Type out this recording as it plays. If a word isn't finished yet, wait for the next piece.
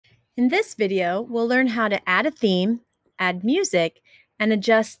In this video, we'll learn how to add a theme, add music, and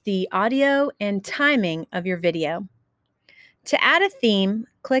adjust the audio and timing of your video. To add a theme,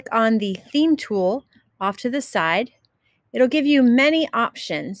 click on the Theme tool off to the side. It'll give you many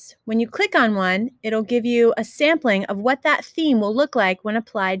options. When you click on one, it'll give you a sampling of what that theme will look like when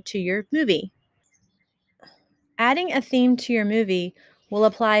applied to your movie. Adding a theme to your movie will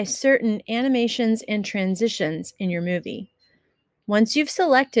apply certain animations and transitions in your movie. Once you've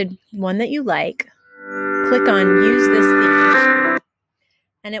selected one that you like, click on Use this theme,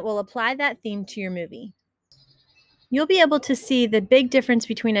 and it will apply that theme to your movie. You'll be able to see the big difference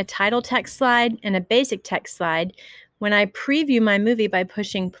between a title text slide and a basic text slide when I preview my movie by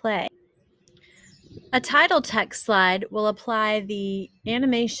pushing play. A title text slide will apply the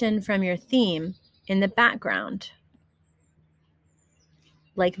animation from your theme in the background,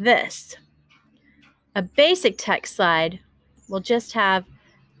 like this. A basic text slide will just have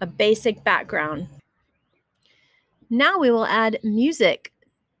a basic background. Now we will add music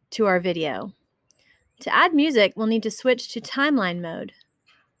to our video. To add music, we'll need to switch to timeline mode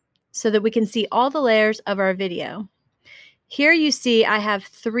so that we can see all the layers of our video. Here you see I have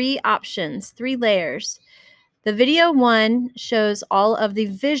three options, three layers. The video one shows all of the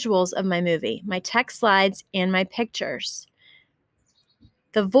visuals of my movie, my text slides, and my pictures.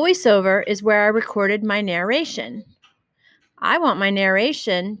 The voiceover is where I recorded my narration. I want my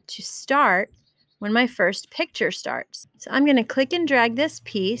narration to start when my first picture starts. So I'm going to click and drag this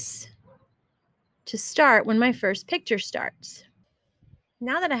piece to start when my first picture starts.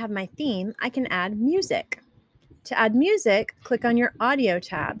 Now that I have my theme, I can add music. To add music, click on your Audio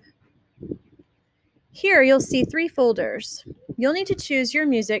tab. Here you'll see three folders. You'll need to choose your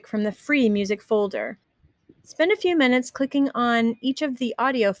music from the free music folder. Spend a few minutes clicking on each of the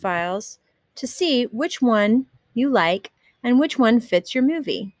audio files to see which one you like and which one fits your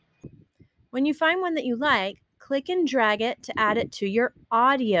movie. When you find one that you like, click and drag it to add it to your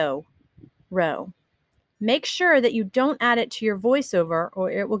audio row. Make sure that you don't add it to your voiceover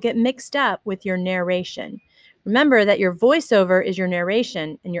or it will get mixed up with your narration. Remember that your voiceover is your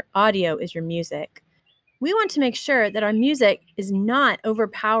narration and your audio is your music. We want to make sure that our music is not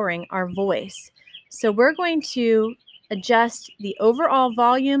overpowering our voice. So we're going to adjust the overall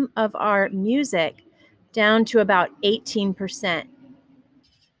volume of our music down to about 18%.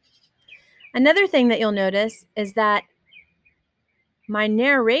 Another thing that you'll notice is that my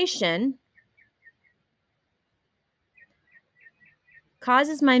narration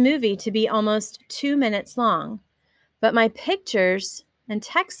causes my movie to be almost 2 minutes long, but my pictures and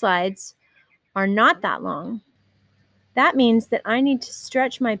text slides are not that long. That means that I need to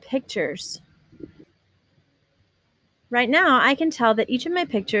stretch my pictures. Right now, I can tell that each of my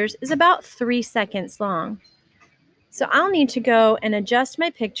pictures is about 3 seconds long. So I'll need to go and adjust my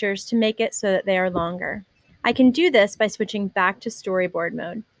pictures to make it so that they are longer. I can do this by switching back to storyboard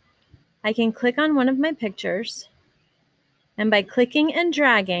mode. I can click on one of my pictures, and by clicking and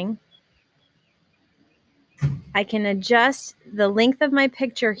dragging, I can adjust the length of my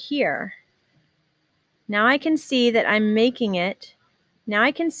picture here. Now I can see that I'm making it. Now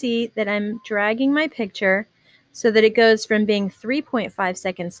I can see that I'm dragging my picture so that it goes from being 3.5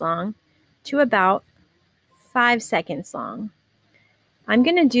 seconds long to about 5 seconds long. I'm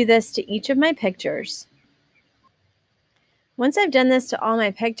going to do this to each of my pictures. Once I've done this to all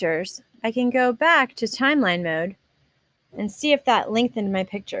my pictures, I can go back to timeline mode and see if that lengthened my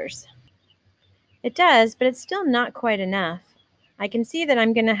pictures. It does, but it's still not quite enough. I can see that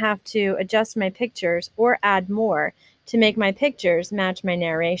I'm going to have to adjust my pictures or add more to make my pictures match my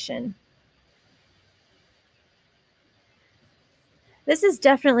narration. This is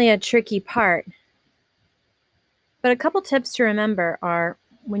definitely a tricky part, but a couple tips to remember are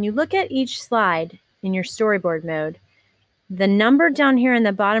when you look at each slide in your storyboard mode, the number down here in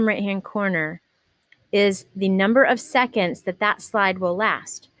the bottom right-hand corner is the number of seconds that that slide will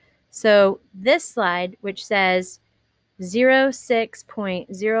last. So this slide, which says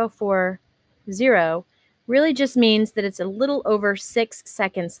 06.040, really just means that it's a little over 6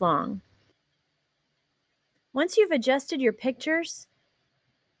 seconds long. Once you've adjusted your pictures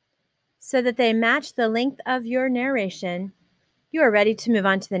so that they match the length of your narration, you are ready to move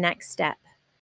on to the next step.